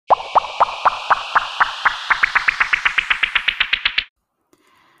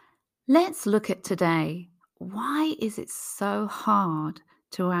Let's look at today. Why is it so hard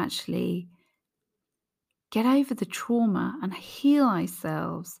to actually get over the trauma and heal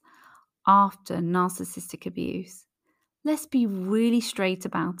ourselves after narcissistic abuse? Let's be really straight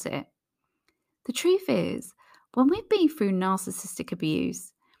about it. The truth is, when we've been through narcissistic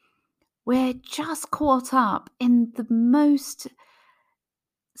abuse, we're just caught up in the most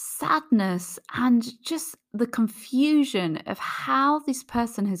sadness and just the confusion of how this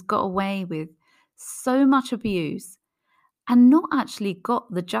person has got away with so much abuse and not actually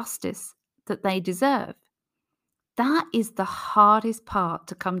got the justice that they deserve. That is the hardest part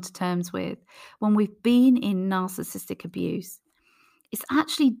to come to terms with when we've been in narcissistic abuse. It's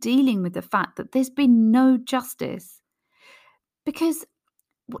actually dealing with the fact that there's been no justice. Because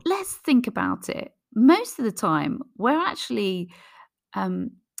let's think about it. Most of the time, we're actually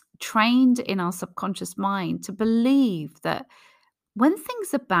um, trained in our subconscious mind to believe that when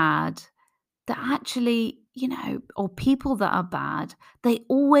things are bad, that actually, or people that are bad, they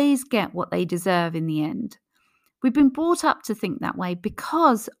always get what they deserve in the end. We've been brought up to think that way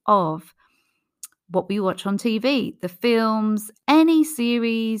because of what we watch on TV, the films, any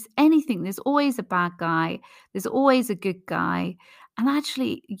series, anything. There's always a bad guy, there's always a good guy. And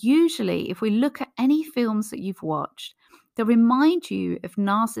actually, usually, if we look at any films that you've watched that remind you of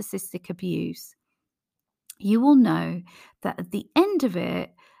narcissistic abuse, you will know that at the end of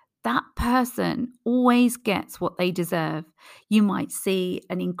it, that person always gets what they deserve. You might see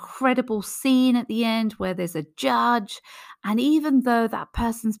an incredible scene at the end where there's a judge, and even though that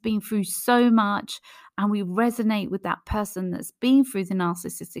person's been through so much and we resonate with that person that's been through the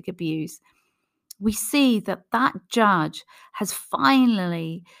narcissistic abuse, we see that that judge has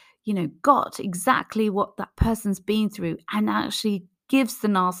finally, got exactly what that person's been through and actually gives the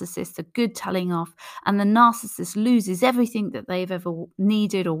narcissist a good telling off, and the narcissist loses everything that they've ever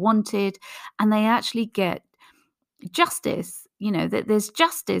needed or wanted, and they actually get justice. That there's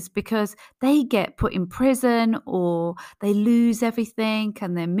justice because they get put in prison or they lose everything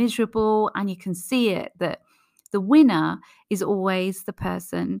and they're miserable, and you can see it that the winner is always the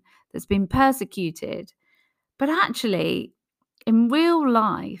person that's been persecuted. But actually, in real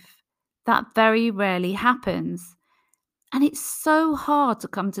life, that very rarely happens. And it's so hard to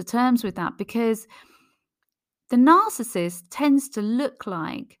come to terms with that because the narcissist tends to look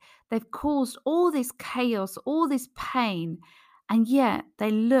like they've caused all this chaos, all this pain, and yet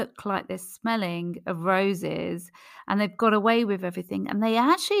they look like they're smelling of roses and they've got away with everything. And they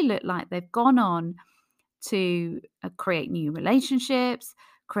actually look like they've gone on to create new relationships,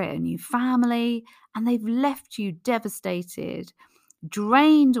 create a new family, and they've left you devastated,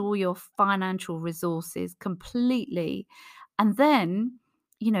 drained all your financial resources completely. And then,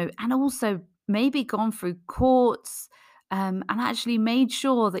 and also maybe gone through courts and actually made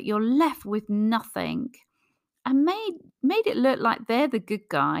sure that you're left with nothing and made it look like they're the good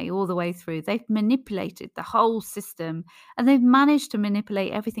guy all the way through. They've manipulated the whole system and they've managed to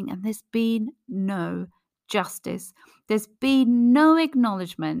manipulate everything, and there's been no justice. There's been no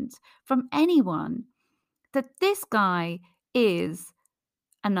acknowledgement from anyone that this guy is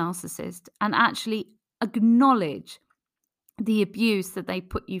a narcissist and actually acknowledge the abuse that they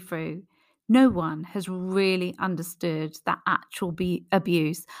put you through. No one has really understood that actual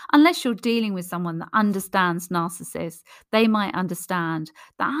abuse. Unless you're dealing with someone that understands narcissists, they might understand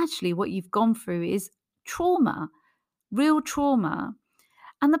that actually what you've gone through is trauma, real trauma.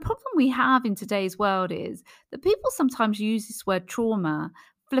 And the problem we have in today's world is that people sometimes use this word trauma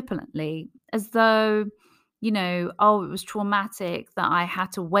flippantly, as though, oh, it was traumatic that I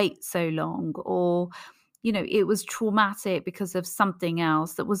had to wait so long, or, it was traumatic because of something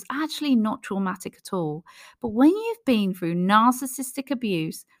else that was actually not traumatic at all. But when you've been through narcissistic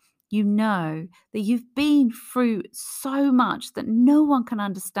abuse, you know that you've been through so much that no one can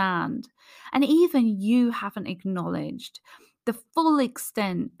understand. And even you haven't acknowledged the full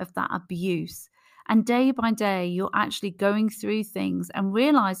extent of that abuse. And day by day, you're actually going through things and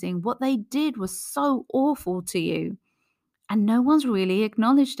realizing what they did was so awful to you. And no one's really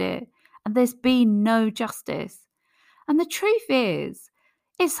acknowledged it. And there's been no justice. And the truth is,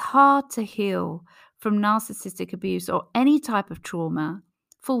 it's hard to heal from narcissistic abuse or any type of trauma,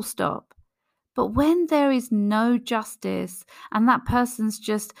 full stop. But when there is no justice and that person's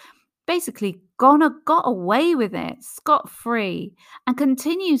just basically got away with it scot-free and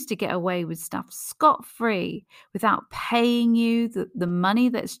continues to get away with stuff scot-free without paying you the money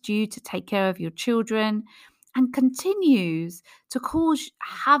that's due to take care of your children, and continues to cause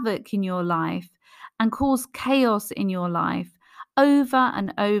havoc in your life and cause chaos in your life over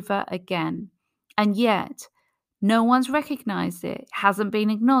and over again. And yet No one's recognized it. It hasn't been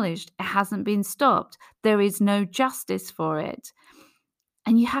acknowledged. It hasn't been stopped. There is no justice for it.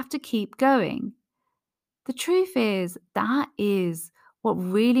 And you have to keep going. The truth is, that is what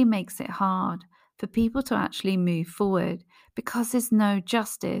really makes it hard for people to actually move forward, because there's no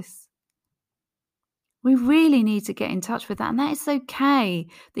justice. We really need to get in touch with that. And that is okay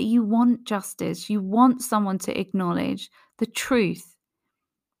that you want justice. You want someone to acknowledge the truth.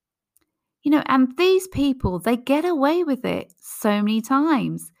 And these people, they get away with it so many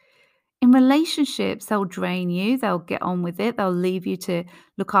times. In relationships, they'll drain you, they'll get on with it, they'll leave you to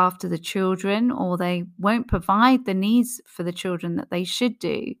look after the children, or they won't provide the needs for the children that they should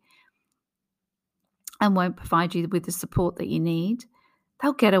do, and won't provide you with the support that you need.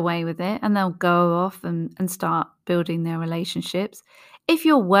 They'll get away with it, and they'll go off and start building their relationships. If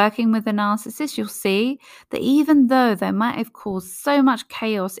you're working with a narcissist, you'll see that even though they might have caused so much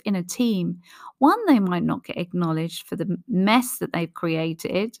chaos in a team, one, they might not get acknowledged for the mess that they've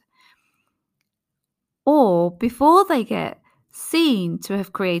created, or before they get seen to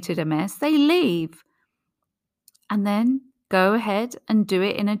have created a mess, they leave and then go ahead and do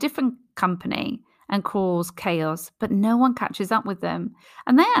it in a different company and cause chaos, but no one catches up with them.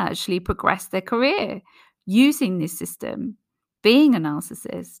 And they actually progress their career using this system, being a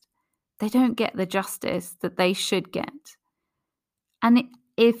narcissist. They don't get the justice that they should get. And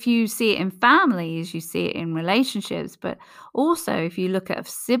if you see it in families, you see it in relationships, but also if you look at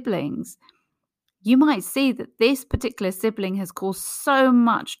siblings, you might see that this particular sibling has caused so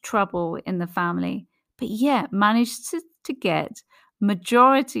much trouble in the family, but yet managed to get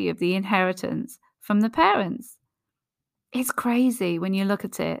majority of the inheritance from the parents. It's crazy when you look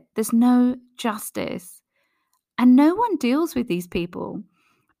at it. There's no justice. And no one deals with these people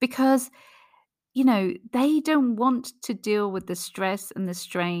because, they don't want to deal with the stress and the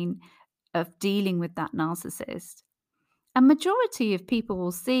strain of dealing with that narcissist. A majority of people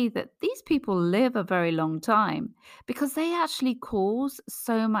will see that these people live a very long time because they actually cause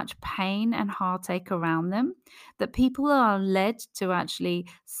so much pain and heartache around them that people are led to actually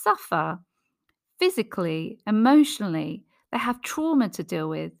suffer physically, emotionally. They have trauma to deal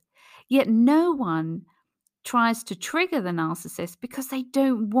with. Yet no one tries to trigger the narcissist because they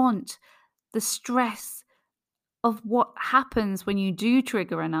don't want the stress of what happens when you do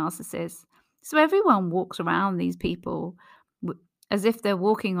trigger a narcissist. So everyone walks around these people as if they're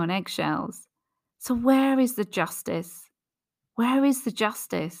walking on eggshells. So where is the justice? Where is the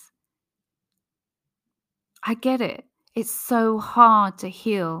justice? I get it. It's so hard to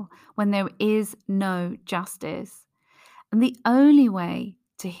heal when there is no justice. And the only way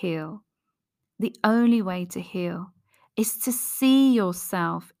to heal is to see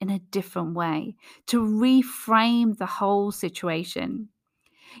yourself in a different way, to reframe the whole situation.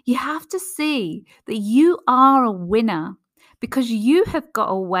 You have to see that you are a winner because you have got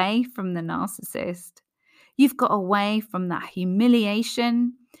away from the narcissist. You've got away from that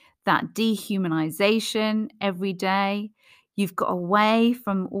humiliation, that dehumanization every day. You've got away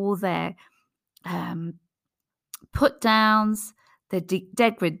from all their put downs, their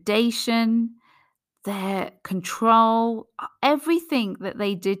degradation, their control, everything that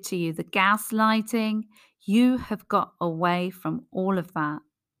they did to you, the gaslighting. You have got away from all of that.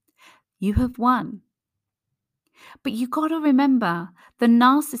 You have won. But you got to remember, the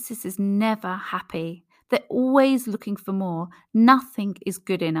narcissist is never happy. They're always looking for more. Nothing is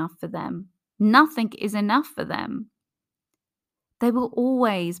good enough for them. Nothing is enough for them. They will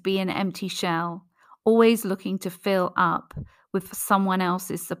always be an empty shell, always looking to fill up with someone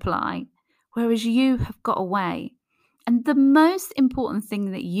else's supply, whereas you have got away. And the most important thing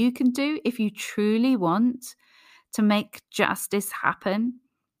that you can do if you truly want to make justice happen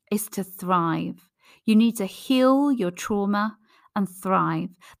is to thrive. You need to heal your trauma and thrive.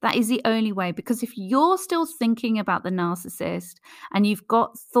 That is the only way, because if you're still thinking about the narcissist and you've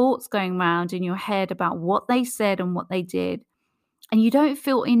got thoughts going around in your head about what they said and what they did, and you don't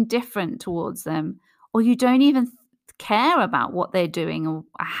feel indifferent towards them, or you don't even care about what they're doing or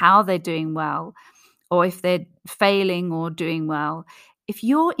how they're doing well, or if they're failing or doing well, if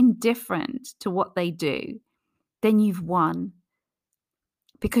you're indifferent to what they do, then you've won.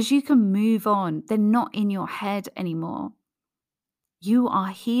 Because you can move on. They're not in your head anymore. You are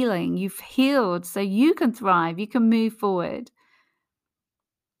healing. You've healed, so you can thrive. You can move forward.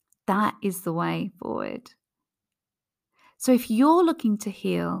 That is the way forward. So if you're looking to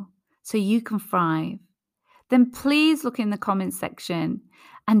heal so you can thrive, then please look in the comments section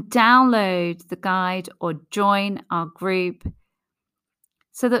and download the guide or join our group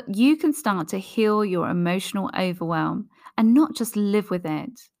so that you can start to heal your emotional overwhelm and not just live with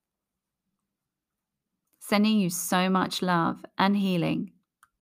it. Sending you so much love and healing.